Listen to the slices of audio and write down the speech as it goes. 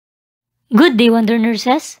Good day, Wonder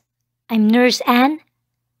Nurses. I'm Nurse Anne.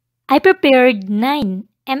 I prepared 9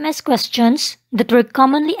 MS questions that were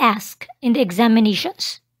commonly asked in the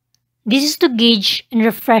examinations. This is to gauge and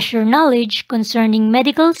refresh your knowledge concerning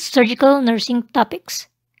medical surgical nursing topics.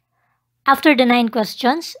 After the 9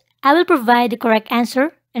 questions, I will provide the correct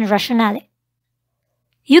answer and rationale.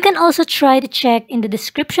 You can also try to check in the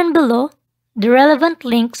description below the relevant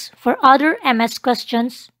links for other MS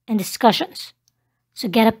questions and discussions. So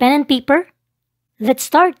get a pen and paper. Let's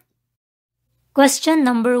start. Question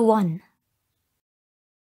number 1.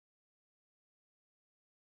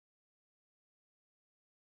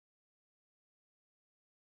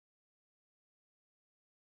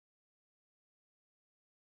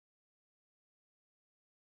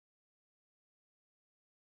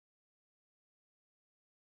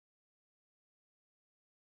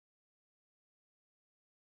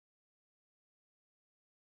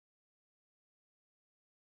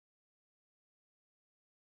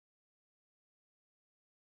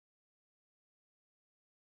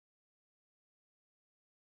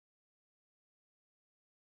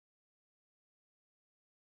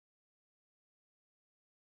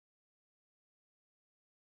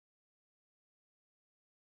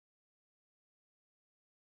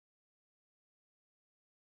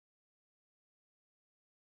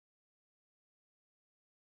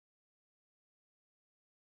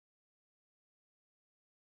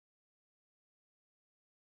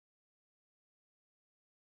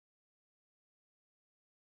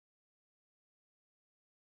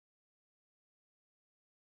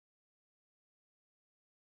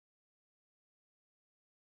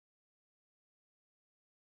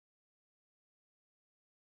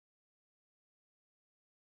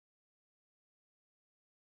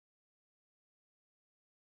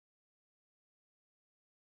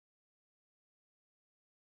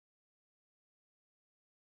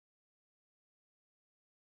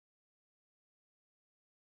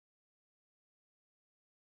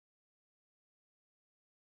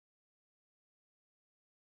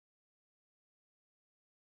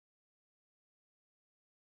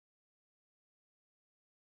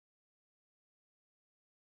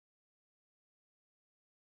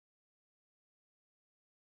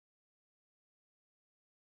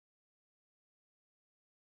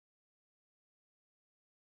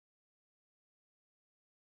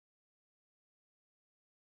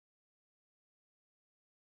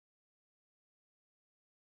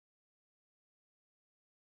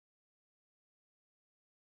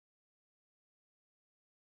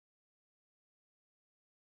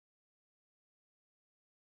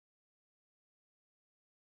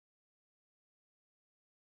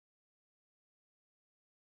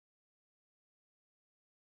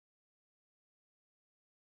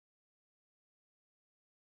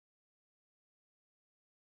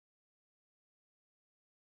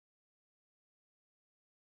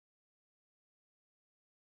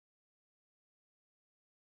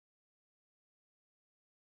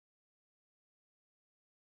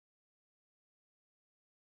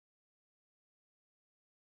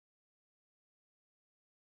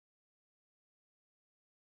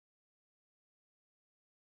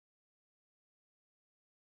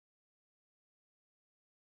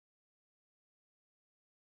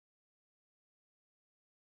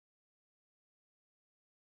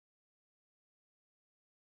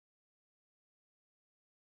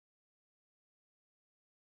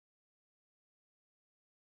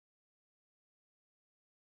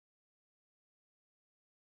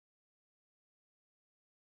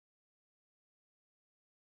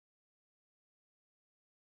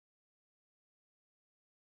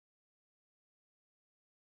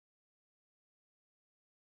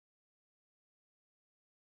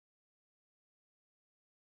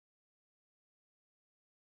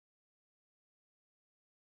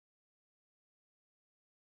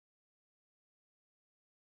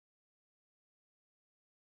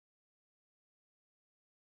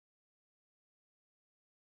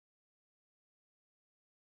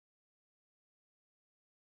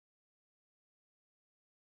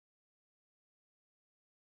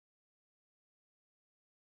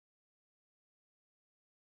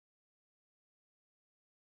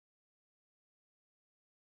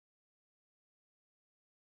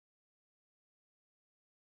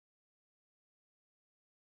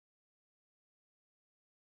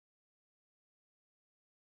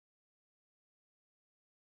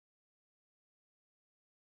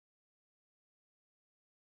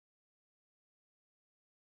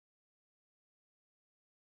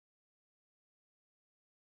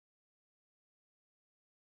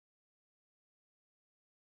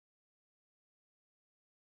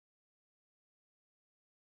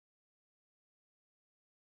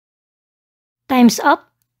 Time's up.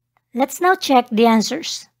 Let's now check the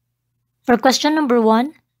answers. For question number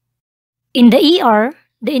 1, in the ER,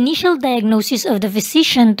 the initial diagnosis of the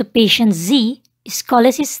physician to patient Z is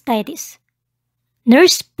cholecystitis.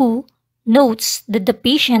 Nurse Poo notes that the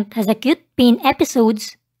patient has acute pain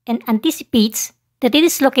episodes and anticipates that it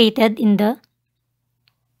is located in the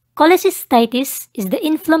cholecystitis is the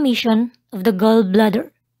inflammation of the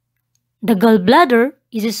gallbladder. The gallbladder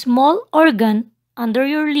is a small organ under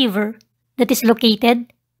your liver that is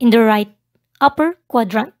located in the right upper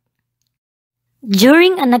quadrant.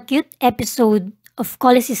 During an acute episode of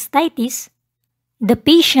cholecystitis, the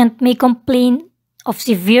patient may complain of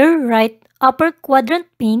severe right upper quadrant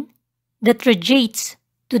pain that radiates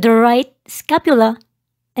to the right scapula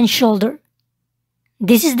and shoulder.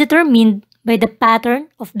 This is determined by the pattern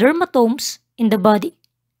of dermatomes in the body.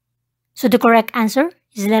 So the correct answer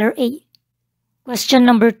is letter A. Question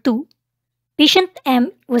number 2. Patient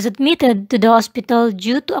M was admitted to the hospital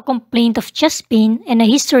due to a complaint of chest pain and a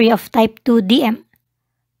history of type 2 DM.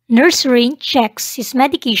 Nurse Rain checks his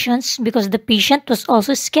medications because the patient was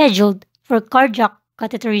also scheduled for cardiac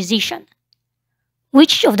catheterization.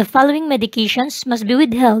 Which of the following medications must be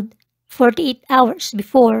withheld 48 hours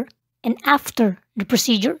before and after the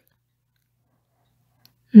procedure?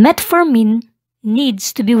 Metformin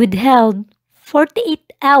needs to be withheld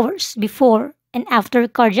 48 hours before and after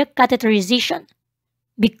cardiac catheterization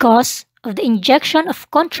because of the injection of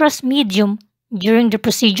contrast medium during the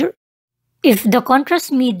procedure. If the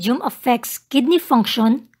contrast medium affects kidney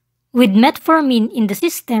function, with metformin in the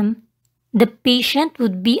system, the patient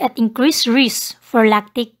would be at increased risk for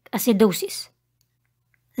lactic acidosis.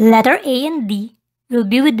 Letter A and D will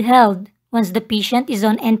be withheld once the patient is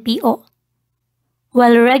on NPO.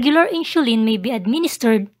 While regular insulin may be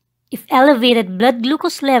administered if elevated blood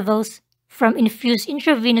glucose levels from infused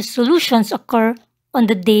intravenous solutions occur on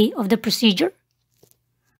the day of the procedure.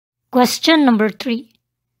 Question number 3.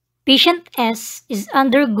 Patient S is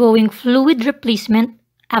undergoing fluid replacement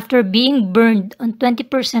after being burned on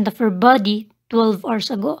 20% of her body 12 hours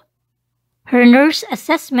ago. Her nurse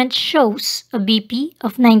assessment shows a BP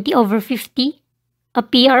of 90/50, a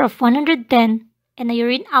PR of 110, and a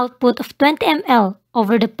urine output of 20 ml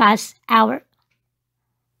over the past hour.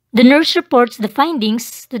 The nurse reports the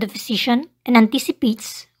findings to the physician and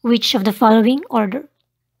anticipates which of the following order.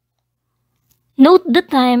 Note the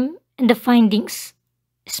time and the findings,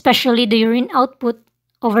 especially the urine output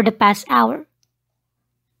over the past hour.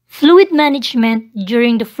 Fluid management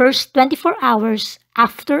during the first 24 hours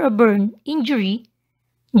after a burn injury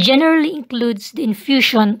generally includes the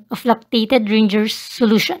infusion of lactated Ringer's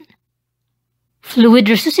solution. Fluid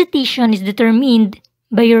resuscitation is determined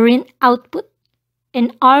by urine output,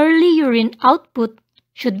 and hourly urine output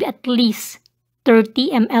should be at least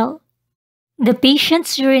 30 ml. The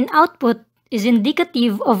patient's urine output is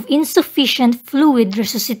indicative of insufficient fluid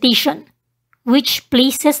resuscitation, which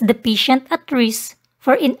places the patient at risk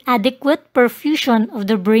for inadequate perfusion of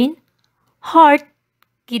the brain, heart,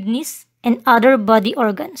 kidneys, and other body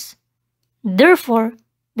organs. Therefore,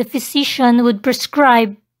 the physician would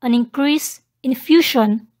prescribe an increased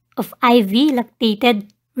infusion of IV lactated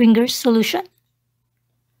Ringer's solution.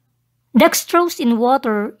 Dextrose in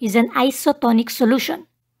water is an isotonic solution,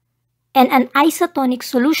 and an isotonic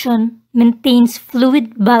solution maintains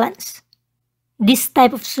fluid balance. This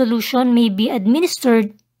type of solution may be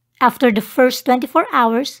administered after the first 24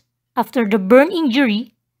 hours after the burn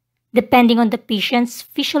injury, depending on the patient's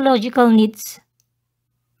physiological needs.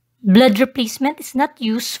 Blood replacement is not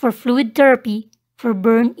used for fluid therapy for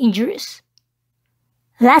burn injuries.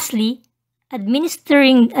 Lastly,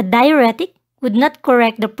 administering a diuretic would not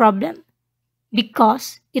correct the problem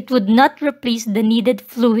because it would not replace the needed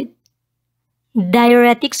fluid.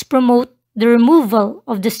 Diuretics promote the removal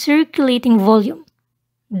of the circulating volume,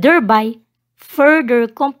 thereby further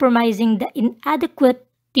compromising the inadequate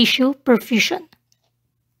tissue perfusion.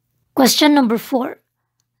 Question number 4.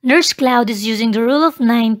 Nurse Cloud is using the rule of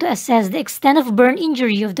 9 to assess the extent of burn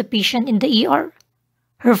injury of the patient in the ER.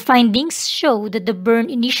 Her findings show that the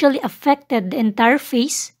burn initially affected the entire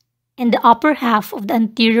face and the upper half of the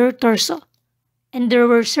anterior torso, and there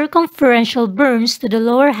were circumferential burns to the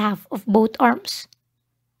lower half of both arms.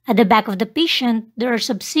 At the back of the patient, there are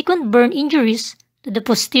subsequent burn injuries to the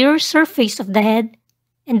posterior surface of the head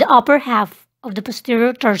and the upper half of the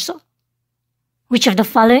posterior torso. Which of the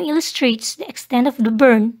following illustrates the extent of the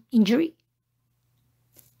burn injury?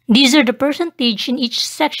 These are the percentage in each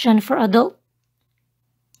section for adult.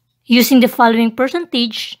 Using the following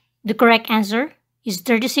percentage, the correct answer is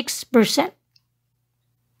 36%.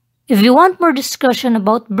 If you want more discussion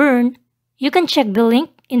about burn, you can check the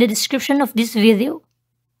link in the description of this video.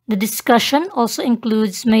 The discussion also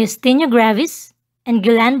includes myasthenia gravis and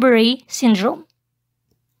Guillain-Barré syndrome.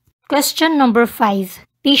 Question number 5.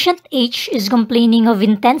 Patient H is complaining of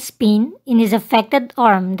intense pain in his affected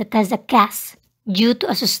arm that has a cast due to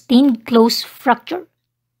a sustained closed fracture.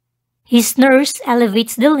 His nurse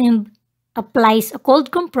elevates the limb, applies a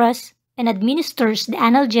cold compress, and administers the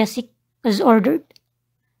analgesic as ordered.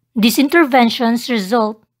 These interventions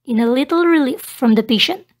result in a little relief from the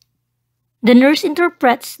patient. The nurse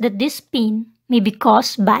interprets that this pain may be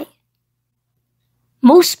caused by: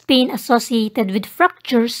 most pain associated with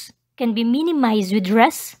fractures can be minimized with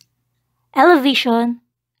rest, elevation,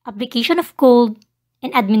 application of cold,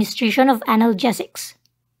 and administration of analgesics.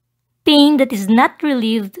 Pain that is not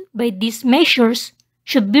relieved by these measures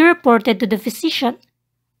should be reported to the physician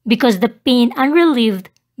because the pain unrelieved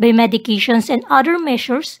by medications and other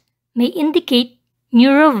measures may indicate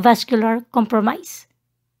neurovascular compromise.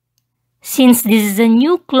 Since this is a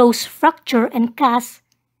new closed fracture and cast,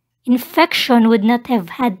 infection would not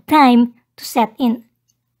have had time to set in.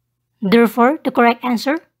 Therefore, the correct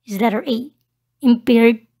answer is letter A,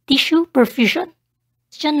 impaired tissue perfusion.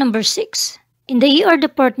 Question number 6. In the ER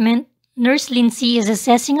department, Nurse Lindsay is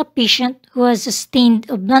assessing a patient who has sustained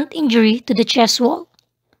a blunt injury to the chest wall.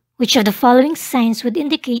 Which of the following signs would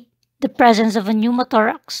indicate the presence of a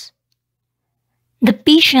pneumothorax? The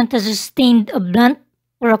patient has sustained a blunt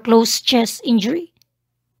or a closed chest injury.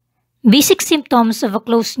 Basic symptoms of a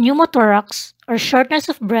closed pneumothorax are shortness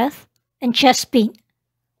of breath and chest pain.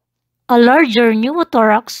 A larger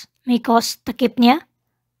pneumothorax may cause tachypnea,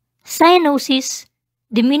 cyanosis,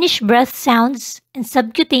 diminished breath sounds, and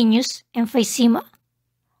subcutaneous emphysema.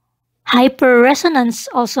 Hyperresonance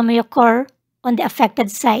also may occur on the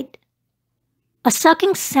affected side. A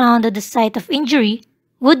sucking sound at the site of injury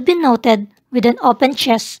would be noted with an open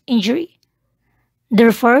chest injury.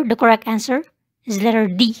 Therefore, the correct answer is letter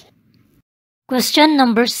D. Question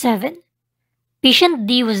number 7. Patient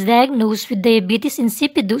D was diagnosed with diabetes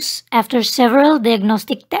insipidus after several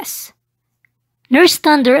diagnostic tests. Nurse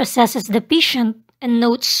Thunder assesses the patient and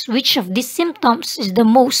notes which of these symptoms is the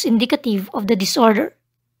most indicative of the disorder.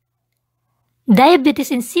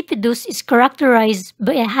 Diabetes insipidus is characterized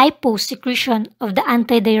by a hyposecretion of the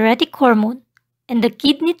antidiuretic hormone, and the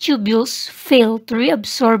kidney tubules fail to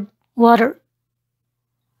reabsorb water.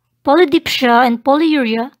 Polydipsia and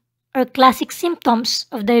polyuria are classic symptoms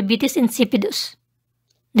of diabetes insipidus.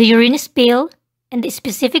 The urine is pale and the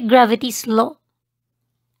specific gravity is low.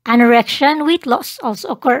 Anorexia and weight loss also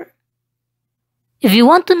occur. If you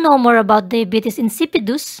want to know more about diabetes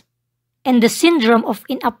insipidus and the syndrome of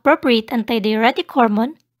inappropriate antidiuretic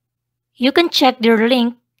hormone, you can check their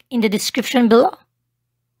link in the description below.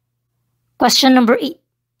 Question number 8.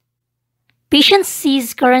 Patient C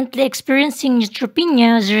is currently experiencing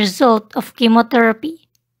neutropenia as a result of chemotherapy.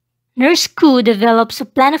 Nurse Q develops a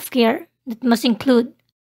plan of care that must include: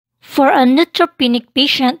 for a neutropenic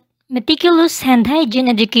patient, meticulous hand hygiene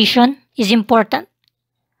education is important.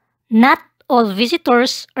 Not all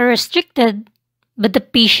visitors are restricted, but the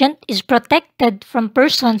patient is protected from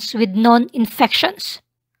persons with known infections.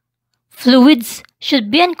 Fluids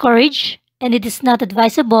should be encouraged, and it is not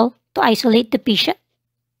advisable to isolate the patient.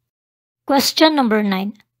 Question number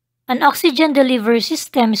 9. An oxygen delivery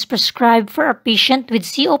system is prescribed for a patient with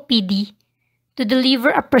COPD to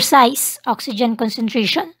deliver a precise oxygen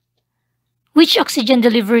concentration. Which oxygen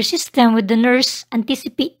delivery system would the nurse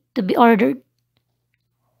anticipate to be ordered?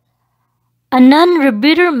 A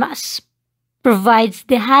non-rebreather mask provides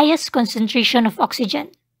the highest concentration of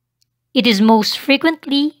oxygen. It is most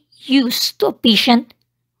frequently used to a patient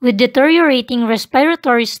with deteriorating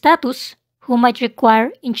respiratory status who might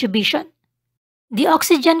require intubation. The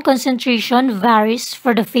oxygen concentration varies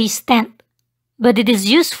for the face tent, but it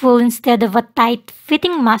is useful instead of a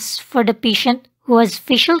tight-fitting mask for the patient who has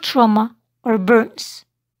facial trauma or burns.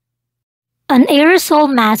 An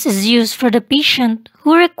aerosol mask is used for the patient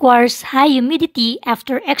who requires high humidity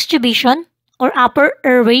after extubation or upper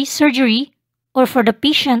airway surgery, or for the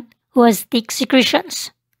patient who has thick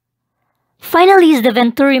secretions. Finally is the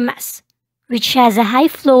Venturi mask, which has a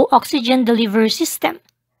high-flow oxygen delivery system,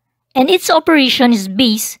 and its operation is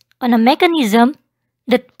based on a mechanism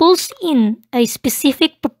that pulls in a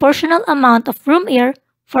specific proportional amount of room air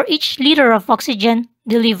for each liter of oxygen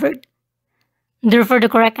delivered. Therefore, the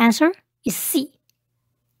correct answer is C.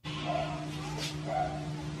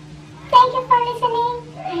 Thank you for listening.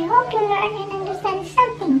 I hope you learn and understand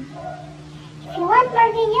something. If you want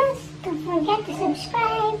more videos, don't forget to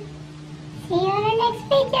subscribe. See you in the next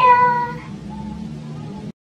video.